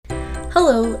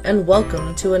Hello, and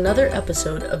welcome to another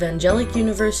episode of Angelic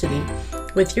University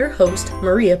with your host,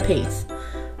 Maria Paith.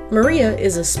 Maria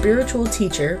is a spiritual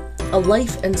teacher, a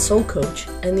life and soul coach,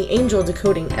 and the angel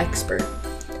decoding expert.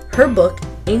 Her book,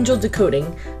 Angel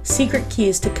Decoding: Secret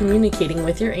Keys to Communicating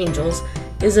with Your Angels,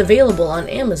 is available on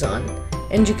Amazon,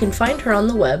 and you can find her on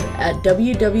the web at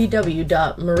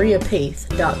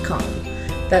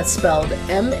www.mariapaith.com. That's spelled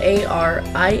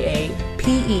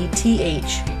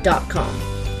MariaPeth.com.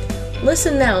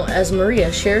 Listen now as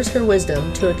Maria shares her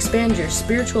wisdom to expand your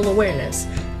spiritual awareness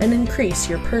and increase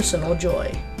your personal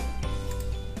joy.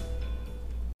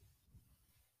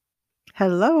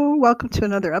 Hello, welcome to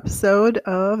another episode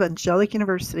of Angelic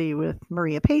University with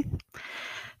Maria Paith.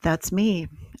 That's me.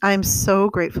 I'm so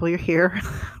grateful you're here.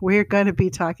 We're going to be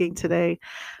talking today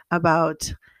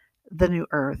about the new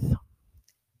earth,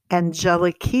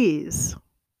 angelic keys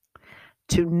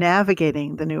to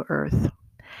navigating the new earth.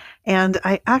 And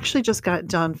I actually just got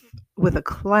done with a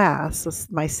class,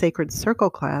 my Sacred Circle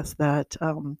class, that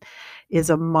is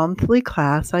a monthly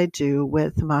class I do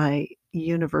with my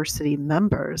university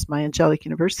members, my Angelic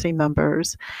University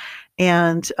members.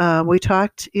 And we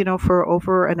talked, for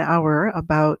over an hour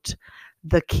about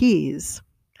the keys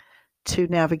to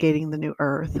navigating the new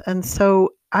earth. And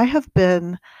so I have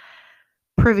been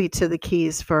privy to the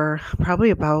keys for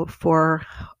probably about four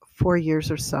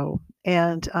years or so.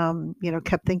 And,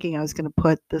 kept thinking I was going to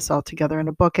put this all together in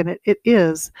a book. And it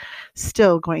is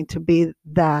still going to be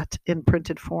that in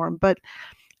printed form. But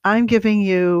I'm giving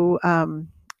you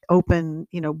open,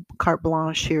 carte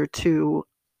blanche here to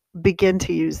begin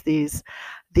to use these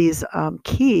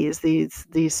keys,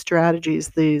 these strategies,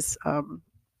 these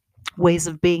ways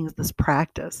of being, this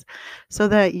practice, so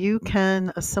that you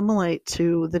can assimilate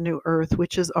to the new earth,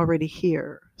 which is already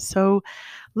here. So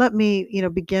let me,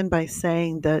 begin by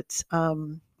saying that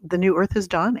the new earth is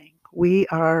dawning. We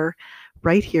are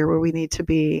right here where we need to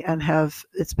be, and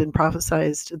it's been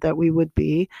prophesized that we would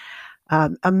be.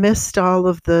 Amidst all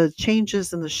of the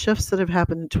changes and the shifts that have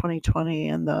happened in 2020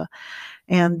 and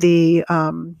the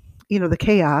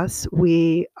chaos,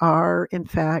 we are in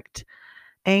fact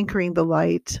anchoring the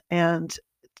light, and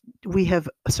we have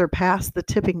surpassed the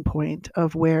tipping point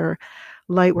of where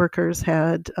light workers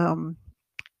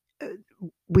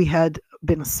we had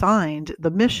been assigned the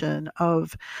mission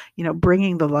of,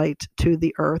 bringing the light to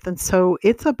the earth. And so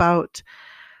it's about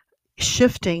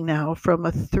shifting now from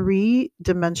a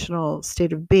 3-dimensional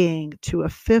state of being to a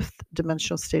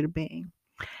 5th-dimensional state of being.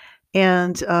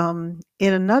 And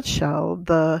in a nutshell,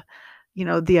 the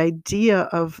idea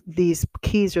of these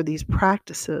keys or these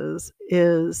practices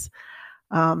is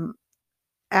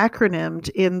acronymed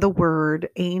in the word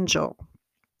angel.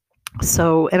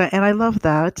 So, and I love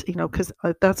that, because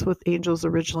that's what angels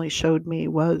originally showed me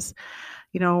was,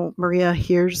 Maria,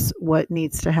 here's what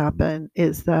needs to happen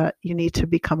is that you need to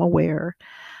become aware.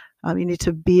 You need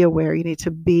to be aware. You need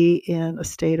to be in a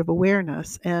state of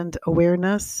awareness. And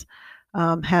awareness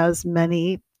has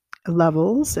many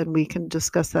levels, and we can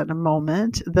discuss that in a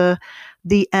moment. The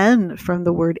N from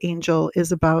the word angel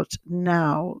is about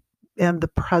now and the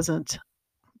present,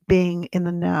 being in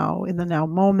the now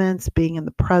moments, being in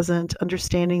the present,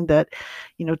 understanding that,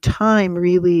 time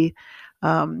really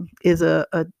is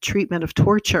a treatment of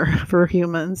torture for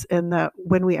humans, and that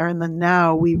when we are in the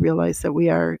now, we realize that we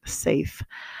are safe.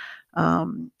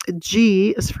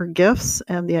 G is for gifts,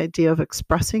 and the idea of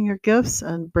expressing your gifts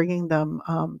and bringing them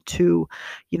to,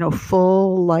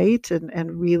 full light,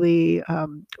 and really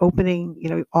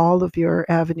opening, all of your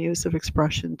avenues of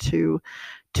expression to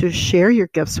share your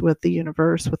gifts with the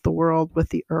universe, with the world, with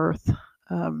the earth.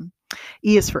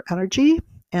 E is for energy,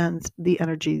 and the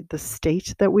energy, the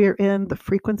state that we are in, the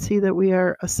frequency that we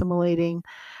are assimilating,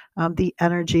 the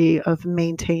energy of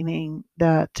maintaining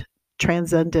that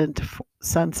transcendent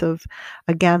sense of,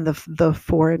 again, the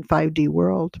 4 and 5D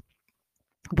world,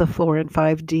 the 4 and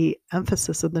 5D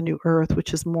emphasis of the new earth,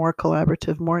 which is more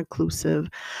collaborative, more inclusive,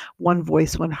 one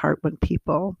voice, one heart, one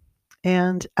people.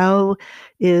 And L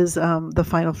is the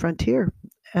final frontier,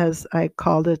 as I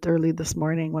called it early this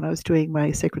morning when I was doing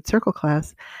my Sacred Circle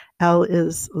class. L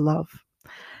is love.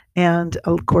 And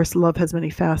of course, love has many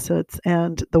facets,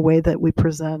 and the way that we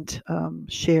present,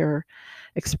 share,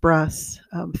 express,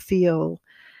 feel,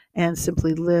 and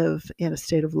simply live in a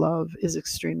state of love is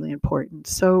extremely important.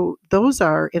 So those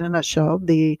are, in a nutshell,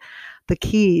 the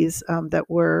keys that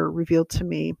were revealed to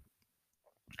me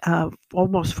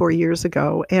almost 4 years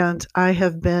ago. And I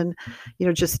have been,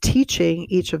 just teaching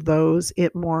each of those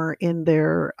more in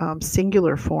their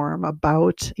singular form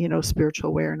about, spiritual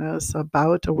awareness,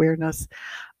 about awareness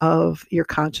of your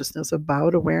consciousness,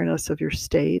 about awareness of your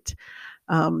state.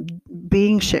 um,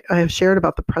 I have shared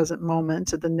about the present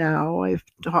moment, the now. I've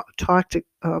talked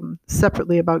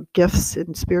separately about gifts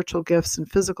and spiritual gifts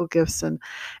and physical gifts and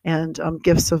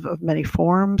gifts of many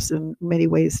forms and many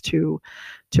ways to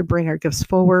bring our gifts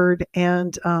forward.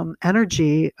 And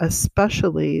energy,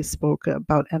 especially spoke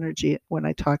about energy when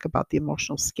I talk about the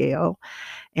emotional scale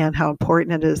and how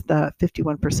important it is that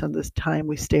 51% of this time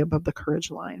we stay above the courage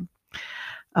line.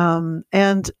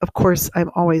 And of course, I'm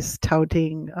always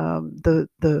touting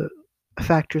the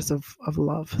factors of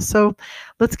love. So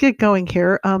let's get going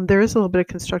here. There is a little bit of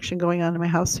construction going on in my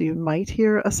house, so you might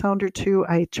hear a sound or two.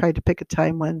 I tried to pick a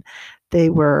time when they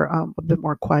were a bit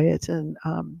more quiet.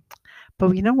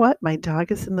 But you know what? My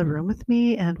dog is in the room with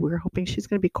me, and we're hoping she's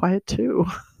going to be quiet too.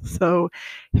 So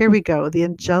here we go. The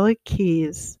angelic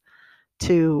keys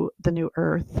to the new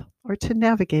earth, or to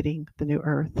navigating the new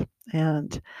earth.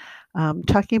 And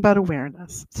talking about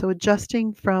awareness. So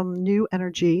adjusting from new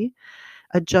energy,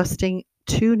 adjusting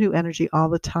to new energy all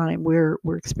the time. We're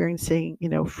experiencing,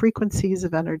 frequencies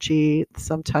of energy.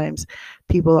 Sometimes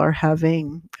people are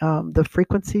having the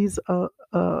frequencies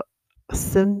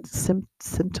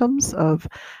symptoms of,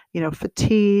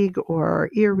 fatigue or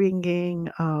ear ringing,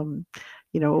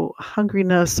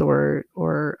 hungriness or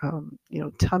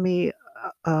tummy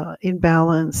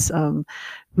imbalance.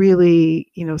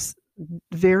 Really,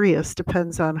 various,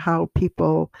 depends on how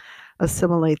people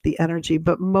assimilate the energy,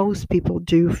 but most people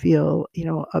do feel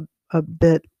a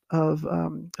bit of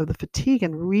the fatigue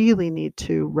and really need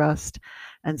to rest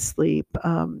and sleep,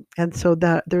 and so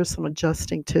that there's some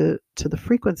adjusting to the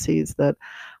frequencies that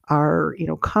are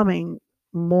coming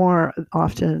more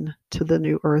often to the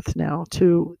new earth now,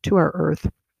 to our earth.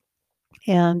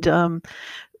 And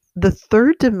the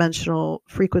third dimensional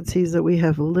frequencies that we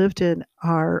have lived in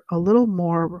are a little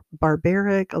more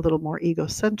barbaric, a little more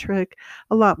egocentric,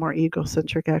 a lot more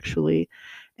egocentric actually.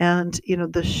 And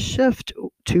the shift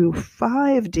to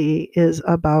 5D is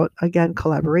about, again,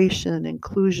 collaboration,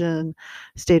 inclusion,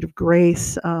 state of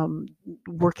grace,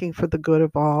 working for the good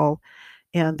of all.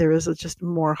 And there is just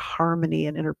more harmony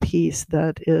and inner peace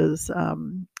that is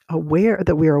we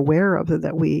are aware of, and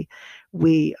that we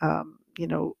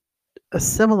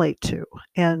assimilate to.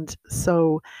 And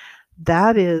so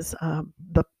that is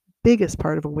the biggest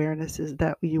part of awareness, is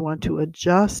that you want to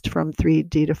adjust from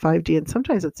 3D to 5D. And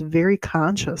sometimes it's very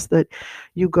conscious that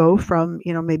you go from,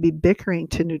 maybe bickering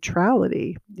to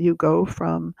neutrality. You go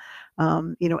from,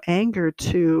 anger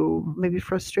to maybe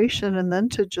frustration, and then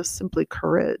to just simply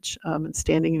courage, and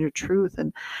standing in your truth,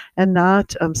 and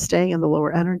not staying in the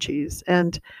lower energies.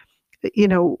 And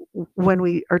when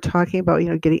we are talking about,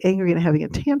 getting angry and having a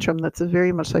tantrum, that's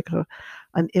very much like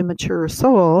an immature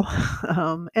soul.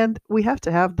 And we have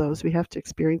to have those. We have to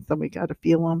experience them. We got to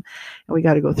feel them, and we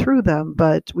got to go through them,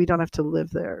 but we don't have to live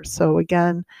there. So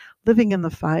again, living in the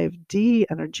 5D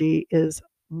energy is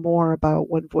more about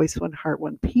one voice, one heart,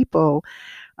 one people.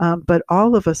 But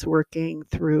all of us working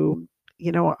through,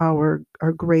 our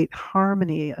great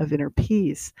harmony of inner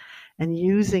peace, and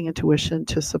using intuition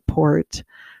to support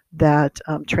that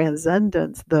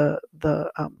transcendence, the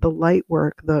light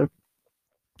work, the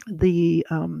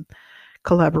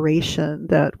collaboration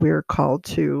that we're called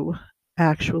to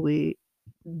actually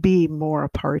be more a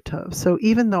part of. So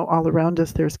even though all around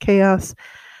us there's chaos,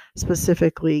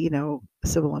 specifically,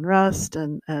 civil unrest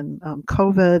and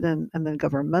COVID, and then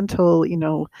governmental,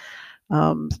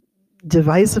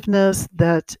 divisiveness,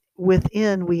 that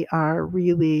within we are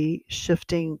really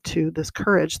shifting to this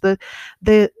courage.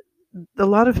 A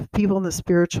lot of people in the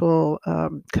spiritual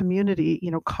community,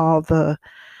 call the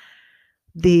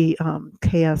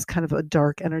chaos kind of a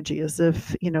dark energy, as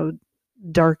if,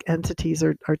 dark entities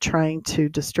are trying to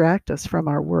distract us from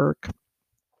our work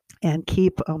and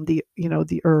keep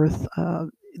the earth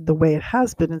the way it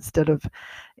has been, instead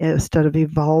of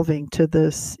evolving to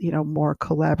this, more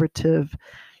collaborative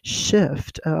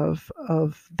shift of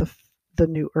the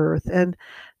new earth. And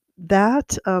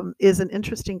that is an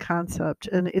interesting concept,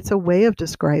 and it's a way of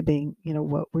describing,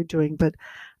 what we're doing. But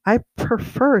I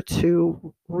prefer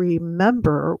to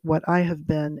remember what I have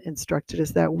been instructed,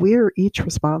 is that we're each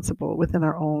responsible within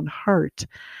our own heart,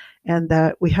 and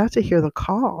that we have to hear the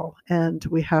call, and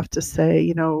we have to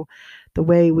say, the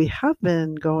way we have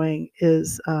been going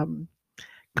is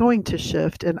going to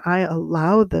shift, and I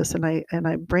allow this, and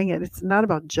I bring it. It's not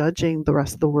about judging the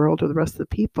rest of the world or the rest of the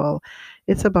people.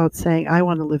 It's about saying, I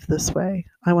want to live this way.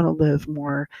 I want to live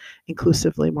more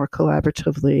inclusively, more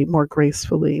collaboratively, more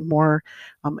gracefully, more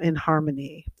in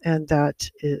harmony. And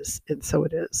so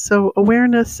it is. So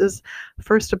awareness is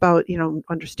first about,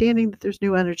 understanding that there's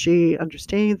new energy,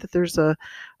 understanding that there's a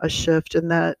shift, and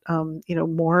that,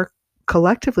 more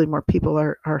collectively more people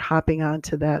are hopping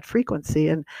onto that frequency,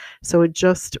 and so it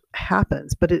just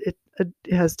happens. But it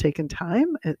has taken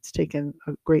time. It's taken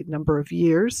a great number of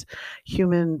years,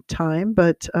 human time.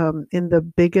 But in the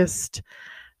biggest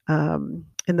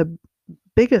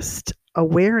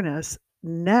awareness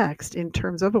next in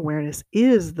terms of awareness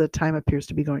is the time appears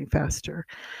to be going faster,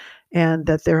 and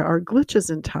that there are glitches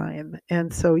in time.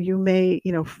 And so you may,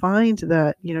 find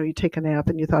that, you take a nap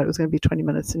and you thought it was going to be 20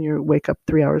 minutes and you wake up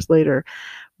 3 hours later.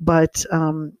 But,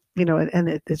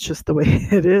 it's just the way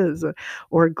it is.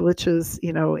 Or glitches,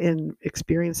 in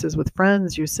experiences with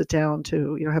friends. You sit down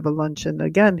to, have a lunch, and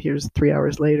again, here's 3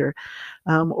 hours later.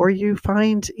 Or you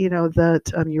find,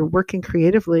 that you're working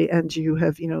creatively, and you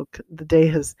have, the day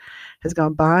has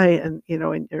gone by, and,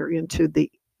 and you're into the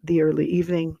early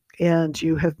evening, and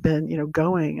you have been,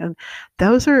 going. And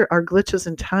those are glitches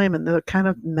in time, and the kind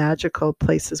of magical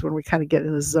places when we kind of get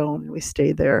in the zone and we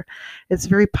stay there. It's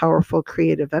very powerful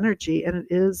creative energy, and it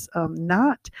is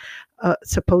not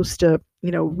supposed to,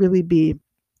 really be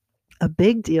a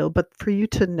big deal, but for you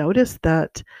to notice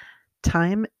that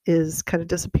time is kind of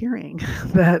disappearing,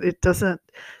 that it doesn't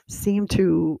seem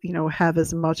to, have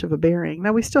as much of a bearing.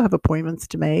 Now we still have appointments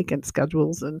to make and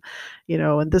schedules, and,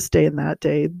 and this day and that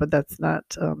day, but that's not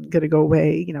going to go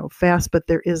away, fast. But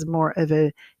there is more of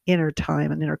an inner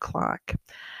time, an inner clock.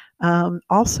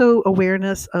 Also,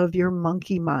 awareness of your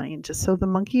monkey mind. So the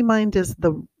monkey mind is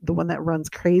the one that runs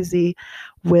crazy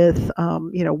with,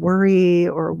 worry,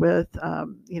 or with,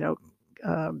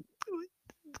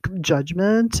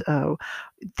 judgment,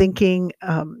 thinking,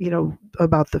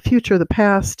 about the future, the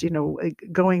past,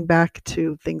 going back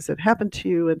to things that happened to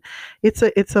you. And it's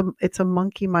a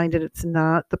monkey mind, and it's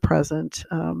not the present.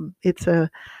 It's a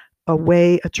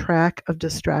track of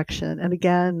distraction. And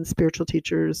again, spiritual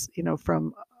teachers,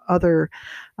 from other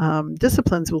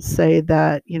disciplines will say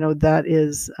that, that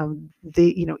is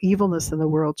the, evilness in the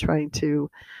world trying to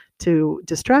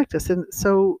distract us. And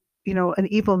so, an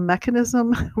evil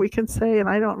mechanism, we can say, and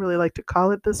I don't really like to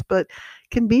call it this, but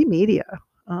can be media,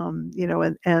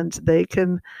 and they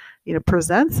can,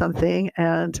 present something,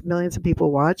 and millions of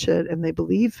people watch it, and they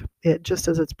believe it just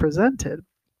as it's presented,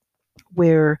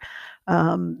 where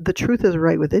the truth is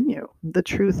right within you. The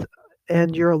truth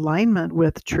and your alignment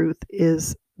with truth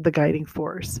is the guiding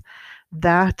force.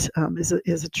 That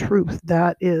is a truth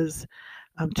that is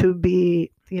to be,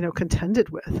 contended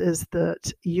with, is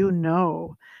that,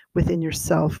 within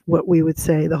yourself what we would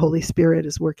say the Holy Spirit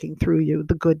is working through you,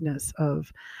 the goodness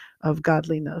of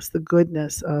godliness, the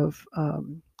goodness of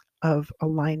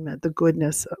alignment, the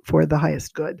goodness for the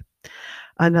highest good.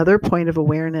 Another point of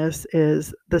awareness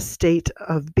is the state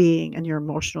of being and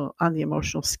on the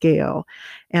emotional scale.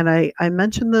 And I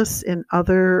mentioned this in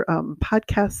other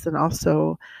podcasts, and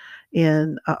also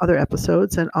in other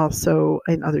episodes, and also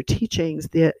in other teachings.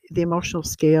 The emotional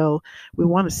scale, we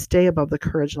want to stay above the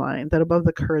courage line. That above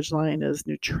the courage line is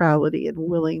neutrality and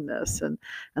willingness, and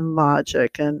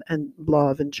logic, and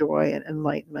love and joy and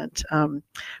enlightenment.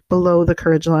 Below the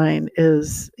courage line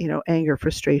is, anger,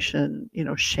 frustration,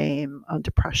 shame,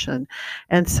 depression.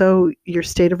 And so your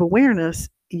state of awareness,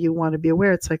 you want to be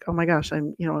aware. It's like, oh my gosh,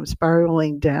 I'm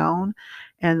spiraling down.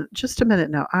 And just a minute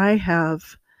now,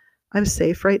 I'm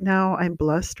safe right now. I'm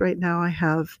blessed right now. I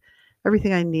have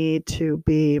everything I need to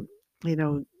be,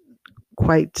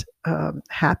 quite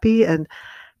happy, and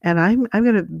I'm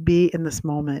going to be in this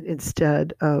moment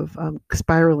instead of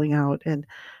spiraling out. And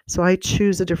so I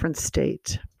choose a different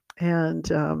state.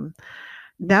 And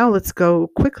now let's go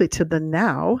quickly to the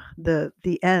now,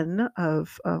 the N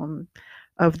of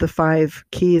the 5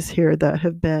 keys here that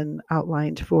have been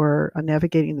outlined for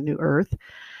navigating the new earth.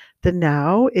 The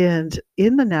now, and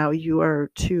in the now, you are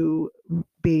to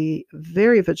be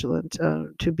very vigilant,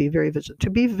 to be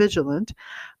vigilant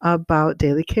about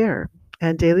daily care.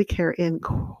 And daily care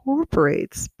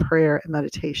incorporates prayer and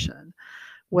meditation.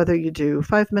 Whether you do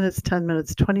 5 minutes, 10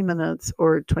 minutes, 20 minutes,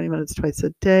 or 20 minutes twice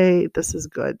a day, this is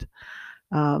good.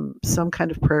 Some kind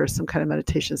of prayer, some kind of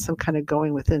meditation, some kind of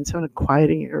going within, some kind of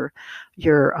quieting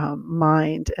your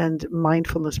mind, and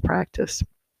mindfulness practice.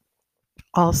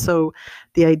 Also,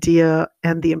 the idea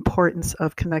and the importance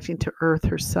of connecting to Earth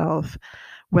herself,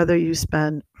 whether you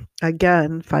spend,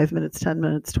 again, 5 minutes, 10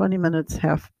 minutes, 20 minutes,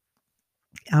 half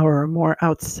hour or more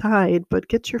outside, but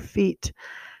get your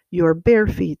bare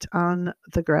feet on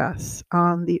the grass,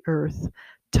 on the earth.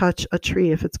 Touch a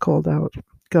tree if it's cold out.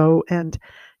 Go and,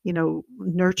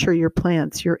 nurture your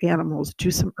plants, your animals,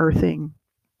 do some earthing.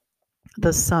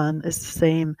 The sun is the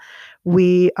same.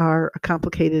 We are a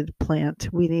complicated plant.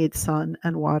 We need sun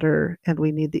and water, and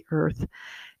we need the earth.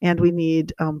 and we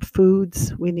need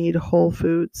foods. We need whole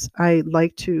foods. I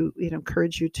like to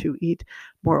encourage you to eat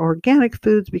more organic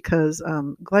foods because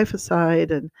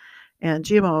glyphosate and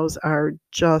GMOs are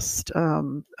just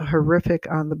horrific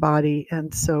on the body,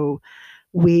 and so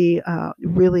we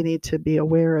really need to be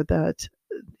aware that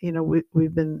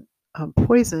we've been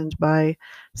poisoned by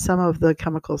some of the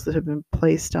chemicals that have been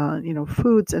placed on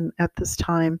foods, and at this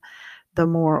time the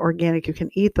more organic you can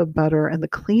eat, the better and the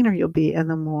cleaner you'll be, and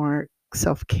the more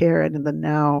self-care and in the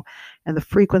now and the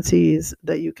frequencies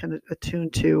that you can attune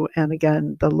to, and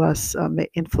again the less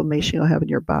inflammation you'll have in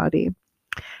your body.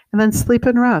 And then sleep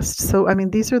and rest. So I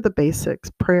mean, these are the basics: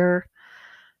 prayer,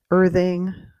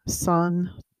 earthing,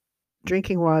 sun,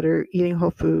 drinking water, eating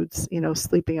whole foods,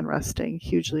 sleeping and resting,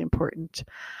 hugely important.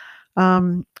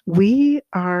 We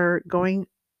are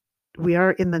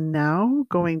in the now,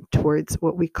 going towards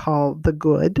what we call the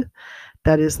good.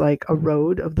 That is like a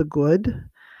road of the good.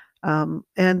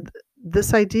 And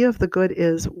this idea of the good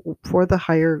is for the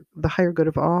higher good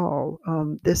of all.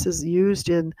 This is used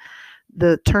in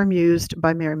the term used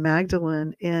by Mary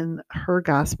Magdalene in her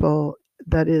gospel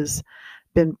that is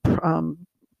been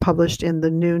published in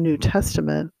the New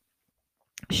Testament.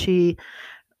 She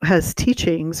has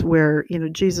teachings where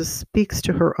Jesus speaks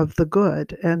to her of the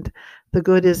good, and the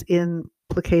good is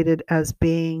implicated as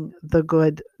being the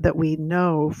good that we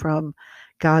know from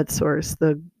God's source,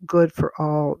 the good for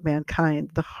all mankind,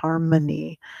 the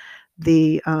harmony,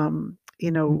 the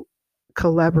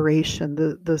collaboration,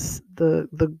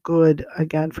 the good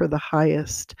again for the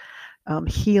highest,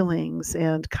 healings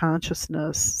and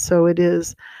consciousness. So it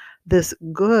is this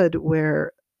good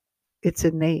where it's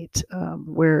innate,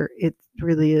 where it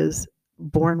really is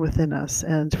born within us,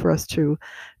 and for us to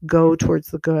go towards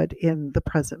the good in the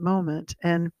present moment.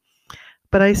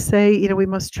 But I say, we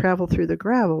must travel through the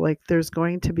gravel. Like, there's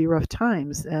going to be rough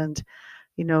times, and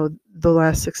the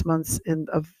last 6 months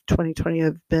of 2020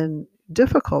 have been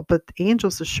difficult, but the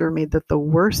angels assure me that the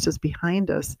worst is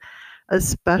behind us,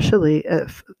 especially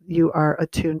if you are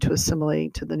attuned to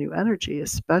assimilating to the new energy,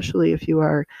 especially if you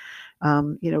are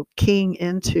keying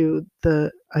into the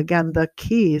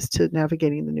keys to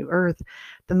navigating the new earth.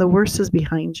 Then the worst is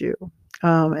behind you,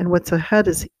 and what's ahead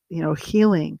is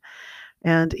healing.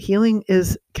 And healing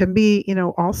can be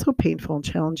also painful and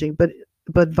challenging,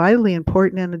 but vitally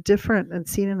important, and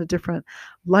seen in a different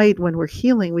light. When we're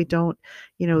healing, we don't,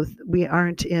 we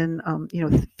aren't in,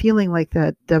 feeling like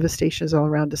that devastation is all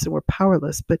around us and we're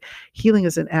powerless. But healing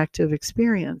is an active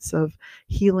experience of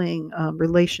healing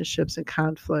relationships and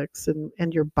conflicts,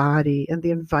 and your body and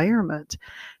the environment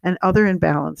and other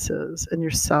imbalances in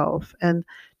yourself, and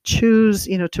choose,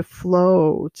 to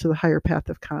flow to the higher path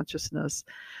of consciousness.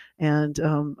 And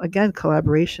again,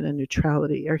 collaboration and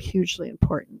neutrality are hugely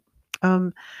important.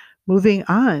 Moving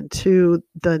on to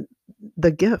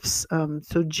the gifts.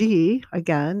 So G,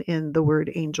 again, in the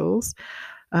word angels,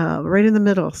 right in the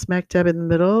middle, smack dab in the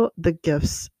middle, the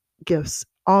gifts,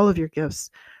 all of your gifts.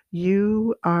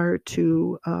 You are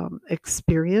to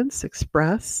experience,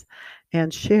 express,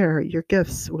 and share your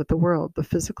gifts with the world. The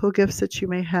physical gifts that you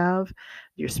may have,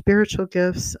 your spiritual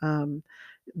gifts,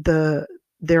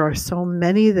 there are so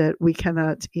many that we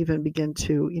cannot even begin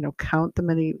to, count the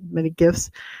many gifts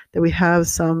that we have.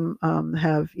 Some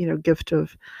have, gift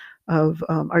of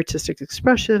artistic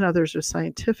expression. Others are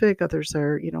scientific. Others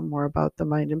are, more about the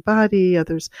mind and body.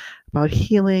 Others about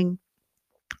healing,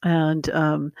 and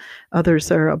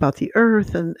others are about the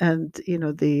earth and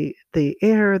the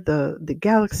air, the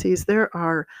galaxies. There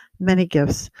are many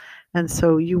gifts. And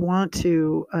so you want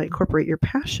to incorporate your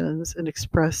passions and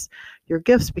express your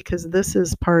gifts, because this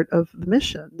is part of the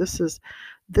mission. This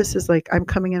is like, I'm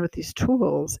coming in with these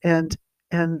tools, and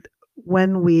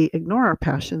when we ignore our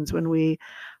passions, when we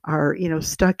are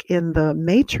stuck in the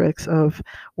matrix of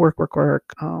work,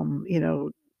 and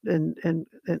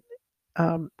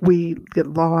we get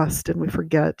lost and we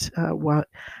forget what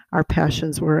our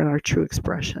passions were and our true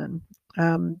expression.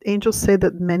 Angels say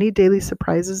that many daily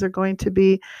surprises are going to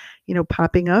be,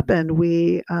 popping up, and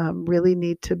we really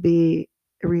need to be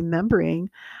remembering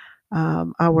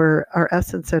our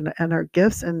essence and our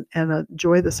gifts, and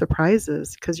enjoy the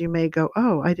surprises, because you may go,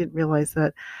 oh, I didn't realize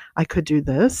that I could do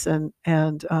this, and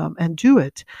do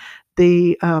it.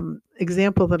 The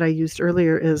example that I used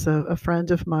earlier is a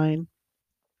friend of mine,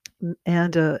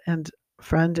 and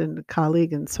friend and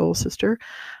colleague and soul sister,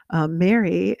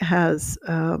 Mary, has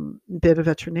been a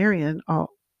veterinarian all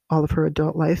of her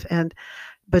adult life,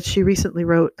 but she recently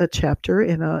wrote a chapter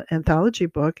in an anthology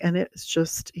book, and it's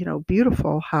just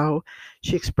beautiful how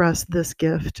she expressed this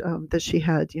gift that she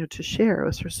had to share. It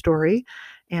was her story,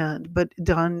 but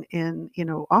done in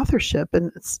authorship,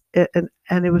 and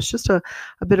it was just a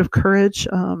bit of courage,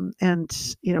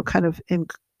 and kind of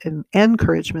an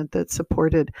encouragement that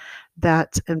supported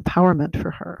that empowerment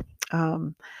for her.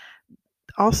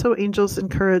 Also, angels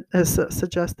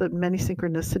suggest that many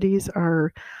synchronicities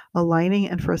are aligning,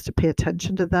 and for us to pay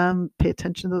attention to them, pay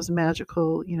attention to those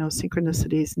magical,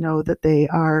 synchronicities, know that they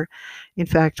are, in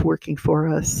fact, working for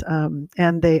us,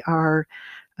 and they are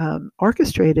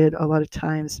orchestrated a lot of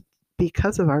times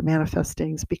because of our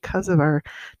manifestings, because of our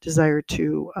desire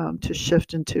to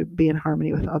shift and to be in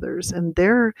harmony with others. And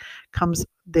there comes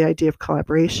the idea of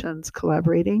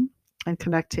collaborating and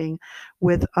connecting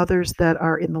with others that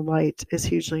are in the light is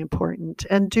hugely important.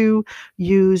 And do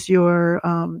use your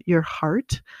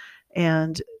heart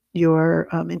and your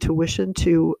intuition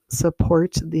to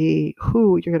support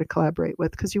who you're going to collaborate with,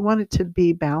 because you want it to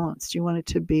be balanced. You want it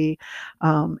to be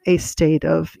a state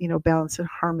of balance and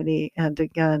harmony, and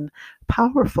again,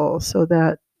 powerful, so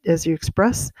that as you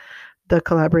express the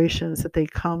collaborations, that they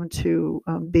come to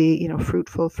be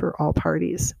fruitful for all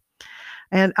parties.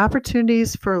 And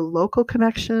opportunities for local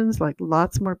connections, like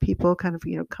lots more people kind of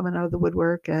coming out of the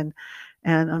woodwork and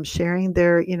sharing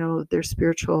their their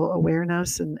spiritual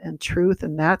awareness and truth,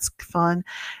 and that's fun.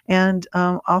 And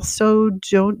also,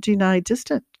 don't deny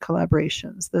distant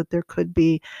collaborations, that there could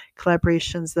be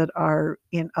collaborations that are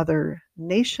in other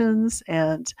nations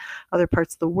and other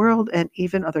parts of the world and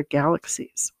even other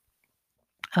galaxies.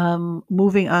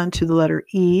 Moving on to the letter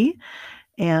E.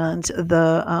 And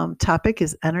the topic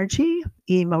is energy,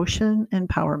 emotion,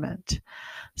 empowerment.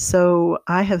 So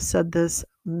I have said this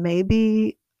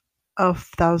maybe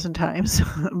 1,000 times,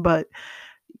 but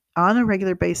on a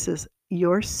regular basis,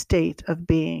 your state of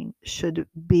being should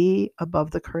be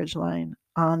above the courage line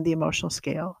on the emotional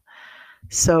scale.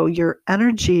 So your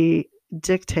energy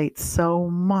dictates so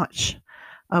much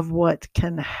of what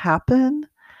can happen,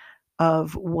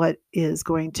 of what is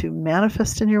going to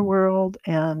manifest in your world,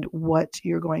 and what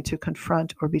you're going to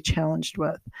confront or be challenged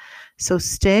with. So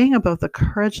staying above the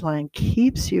courage line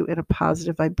keeps you in a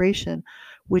positive vibration,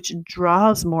 which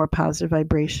draws more positive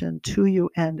vibration to you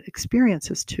and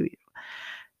experiences to you.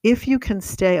 If you can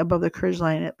stay above the courage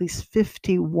line at least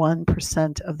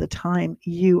 51% of the time,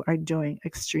 you are doing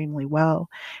extremely well.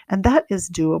 And that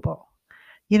is doable.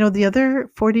 The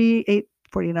other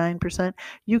 49%,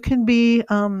 you can be,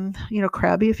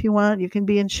 crabby if you want. You can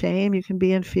be in shame. You can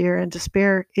be in fear and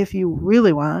despair if you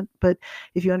really want. But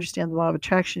if you understand the law of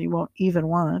attraction, you won't even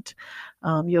want.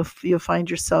 You'll find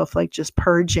yourself like just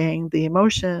purging the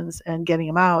emotions and getting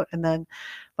them out, and then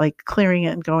like clearing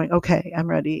it and going, okay, I'm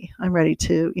ready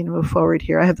to move forward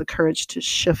here. I have the courage to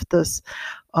shift this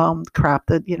crap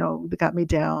that that got me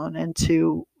down, and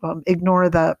to ignore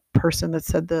that person that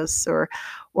said this,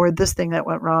 or this thing that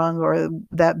went wrong, or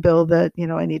that bill that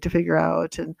I need to figure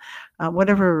out, and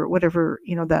whatever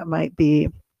that might be,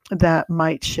 that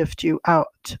might shift you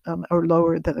out or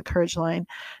lower than the courage line.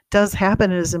 Does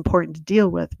happen and is important to deal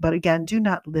with, but again, do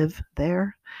not live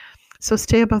there. So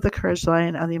stay above the courage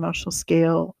line on the emotional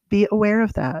scale. Be aware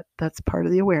of that. That's part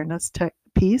of the awareness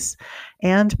piece,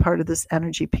 and part of this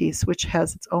energy piece, which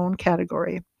has its own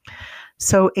category.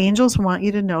 So angels want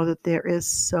you to know that there is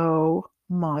so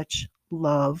much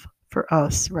love for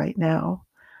us right now.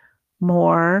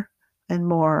 More and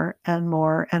more and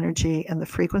more energy, and the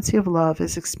frequency of love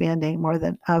is expanding more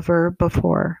than ever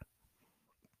before.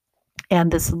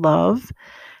 And this love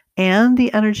and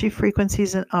the energy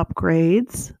frequencies and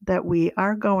upgrades that we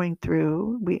are going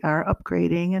through, we are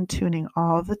upgrading and tuning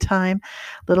all the time,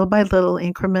 little by little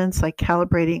increments, like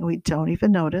calibrating, we don't even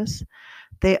notice.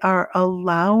 They are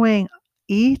allowing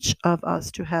each of us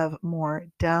to have more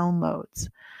downloads.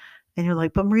 And you're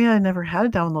like, but Maria, I never had a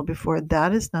download before.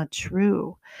 That is not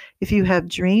true. If you have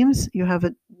dreams, you have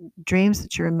dreams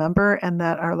that you remember and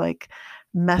that are like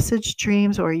message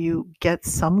dreams, or you get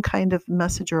some kind of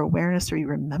message or awareness, or you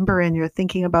remember and you're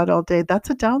thinking about it all day. That's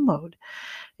a download.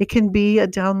 It can be a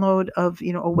download of,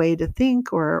 a way to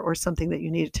think, or something that you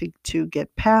needed to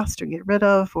get past or get rid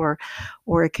of, or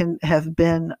it can have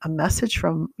been a message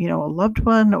from, a loved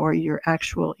one, or your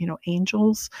actual,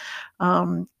 angels.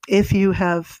 If you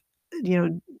have,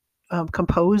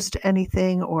 composed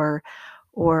anything, or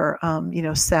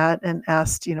sat and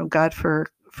asked, God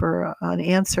for an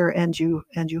answer, and you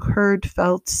heard,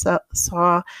 felt,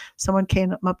 saw, someone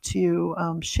came up to you,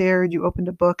 shared, you opened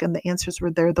a book and the answers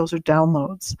were there, those are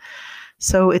downloads.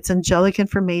 So it's angelic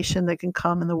information that can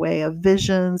come in the way of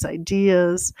visions,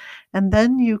 ideas, and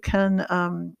then you can,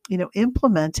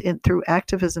 implement it through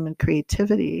activism and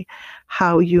creativity,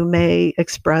 how you may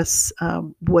express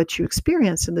what you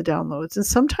experience in the downloads. And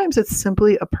sometimes it's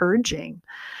simply a purging.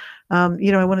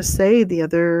 I want to say the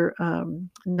other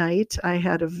night I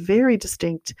had a very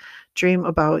distinct dream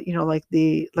about, like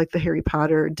the Harry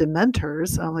Potter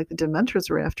Dementors, like the Dementors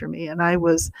were after me, and I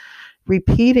was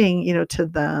repeating, to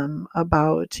them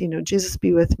about, Jesus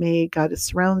be with me, God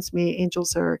surrounds me,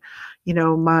 angels are,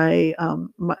 my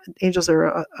angels are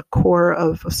a core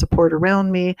of support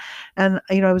around me, and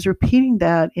I was repeating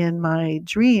that in my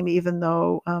dream, even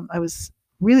though I was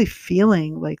really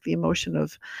feeling like the emotion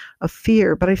of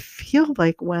fear. But I feel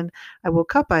like when I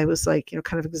woke up, I was like,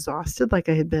 kind of exhausted, like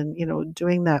I had been,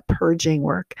 doing that purging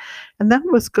work, and that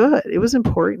was good. It was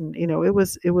important. It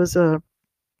was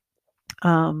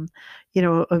um,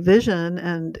 a vision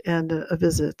and a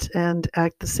visit, and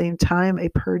at the same time a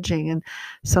purging. And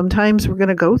sometimes we're going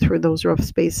to go through those rough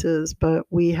spaces, but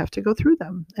we have to go through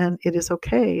them, and it is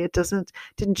okay. It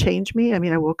didn't change me. I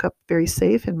mean, I woke up very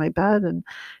safe in my bed, and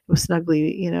it was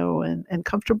snugly, and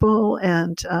comfortable,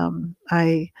 and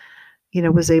I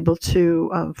was able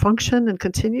to function and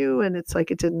continue. And it's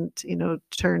like it didn't,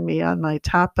 turn me on my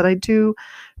top. But I do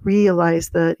realize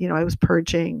that, I was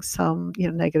purging some,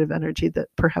 negative energy that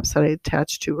perhaps that I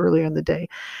attached to earlier in the day.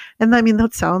 And I mean,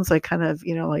 that sounds like kind of,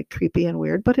 like creepy and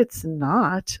weird, but it's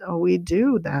not. Oh, we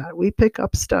do that. We pick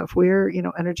up stuff. We're,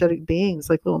 energetic beings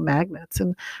like little magnets.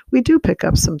 And we do pick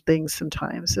up some things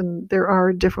sometimes. And there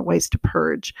are different ways to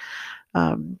purge.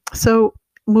 So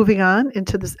moving on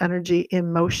into this energy,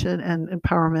 emotion, and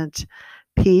empowerment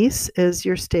piece is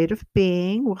your state of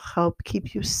being will help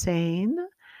keep you sane,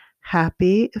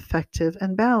 happy, effective,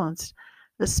 and balanced,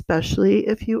 especially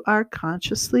if you are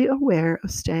consciously aware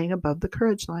of staying above the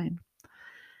courage line.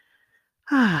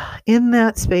 In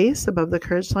that space above the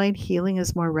courage line, healing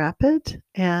is more rapid,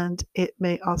 and it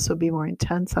may also be more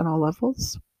intense on all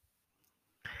levels.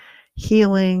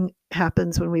 Healing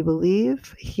happens when we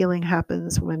believe. Healing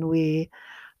happens when we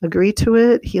agree to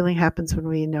it. Healing happens when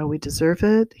we know we deserve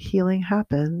it. Healing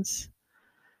happens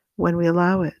when we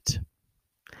allow it.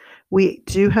 We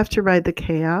do have to ride the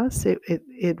chaos.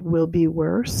 It will be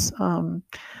worse,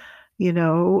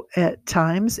 at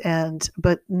times,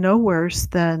 but no worse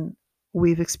than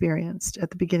we've experienced at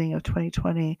the beginning of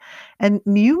 2020. And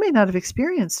you may not have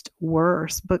experienced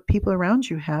worse, but people around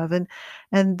you have.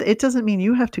 And it doesn't mean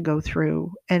you have to go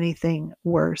through anything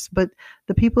worse, but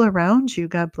the people around you,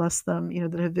 God bless them,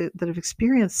 that have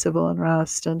experienced civil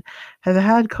unrest and have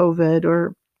had COVID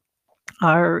or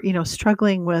are,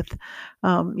 struggling with,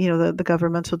 the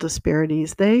governmental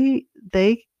disparities. They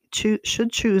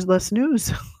should choose less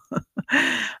news.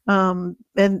 And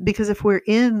because if we're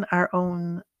in our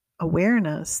own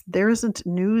awareness, there isn't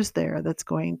news there that's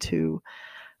going to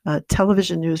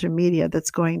television news or media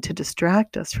that's going to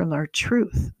distract us from our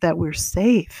truth, that we're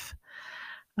safe,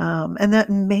 and that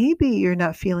maybe you're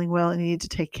not feeling well and you need to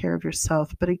take care of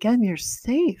yourself. But again, you're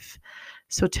safe,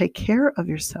 so take care of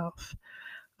yourself.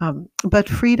 But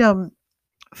freedom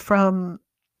from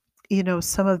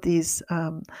some of these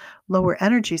lower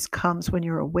energies comes when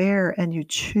you're aware and you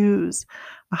choose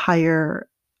a higher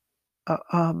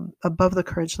above the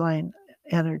courage line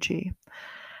energy.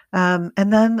 And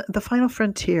then the final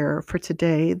frontier for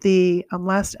today, the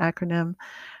last acronym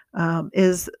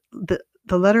is the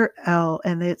letter L,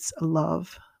 and it's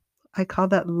love. I call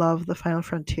that love the final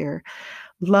frontier.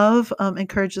 Love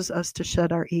encourages us to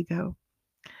shed our ego.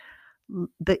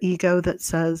 The ego that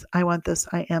says, I want this,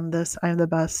 I am this, I'm the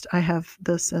best, I have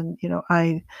this, and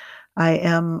I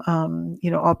am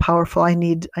all powerful. I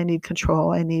need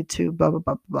control. I need to blah blah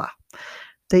blah blah.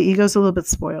 The ego's a little bit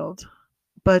spoiled,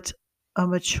 but a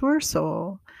mature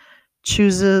soul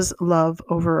chooses love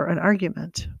over an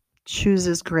argument,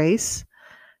 chooses grace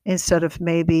instead of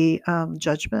maybe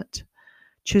judgment,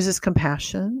 chooses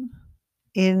compassion,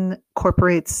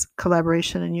 incorporates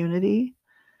collaboration and unity,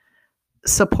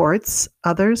 supports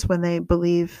others when they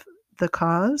believe the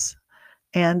cause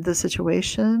and the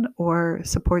situation, or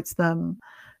supports them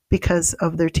because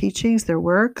of their teachings, their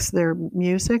works, their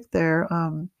music, their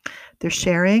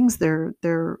sharings,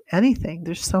 their anything.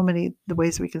 There's so many the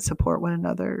ways we can support one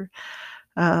another,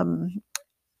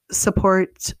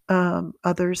 support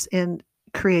others and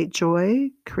create joy,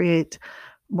 create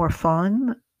more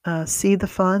fun, see the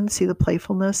fun, see the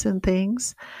playfulness in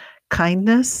things,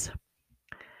 kindness,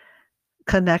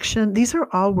 connection. These are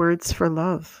all words for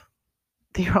love.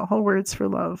 They are all words for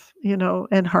love,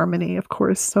 and harmony, of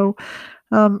course. So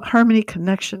harmony,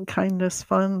 connection, kindness,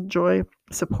 fun, joy,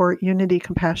 support, unity,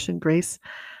 compassion, grace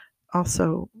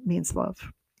also means love.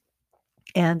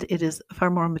 And it is a far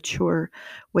more mature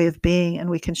way of being, and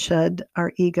we can shed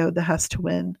our ego that has to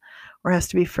win or has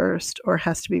to be first or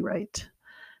has to be right.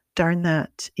 darn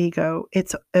that ego.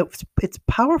 It's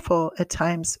powerful at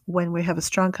times when we have a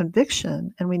strong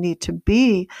conviction and we need to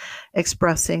be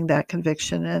expressing that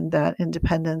conviction and that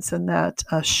independence and that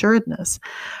assuredness.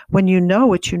 When you know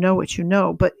what you know, what you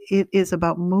know, but it is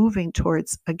about moving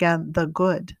towards, again, the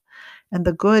good. And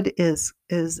the good is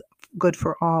good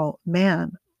for all,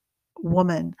 man,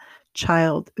 woman,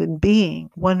 child, and being.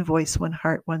 One voice, one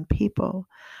heart, one people.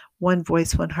 One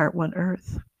voice, one heart, one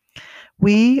earth.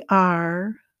 We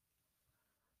are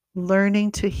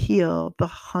learning to heal the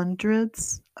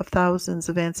hundreds of thousands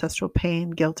of ancestral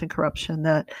pain, guilt, and corruption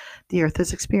that the earth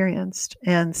has experienced.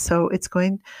 And so it's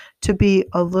going to be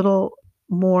a little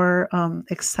more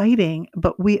exciting,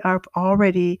 but we are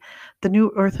already, the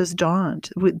new earth has dawned.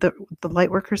 The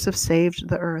light workers have saved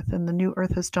the earth, and the new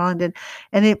earth has dawned.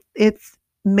 And it's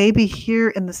maybe here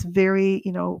in this very,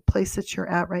 place that you're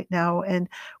at right now, and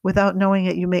without knowing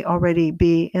it, you may already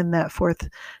be in that fourth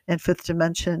and fifth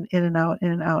dimension, in and out, in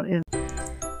and out.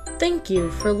 Thank you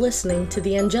for listening to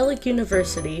the Angelic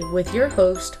University with your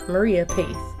host, Maria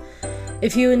Paith.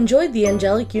 If you enjoyed the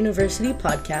Angelic University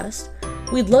podcast,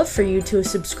 we'd love for you to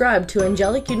subscribe to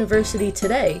Angelic University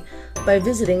today by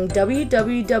visiting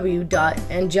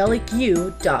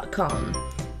www.angelicu.com.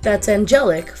 That's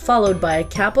angelic followed by a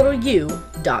capital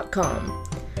U.com.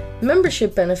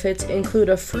 Membership benefits include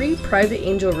a free private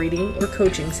angel reading or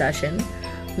coaching session,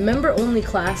 member-only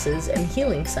classes and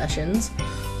healing sessions,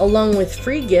 along with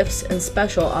free gifts and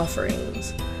special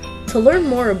offerings. To learn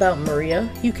more about Maria,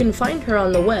 you can find her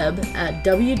on the web at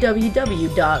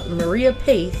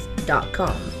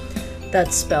www.mariapaith.com.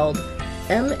 That's spelled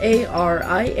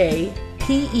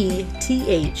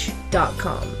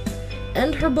MariaPeth.com.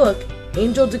 And her book,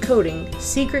 Angel Decoding: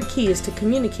 Secret Keys to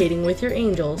Communicating with Your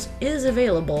Angels, is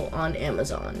available on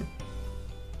Amazon.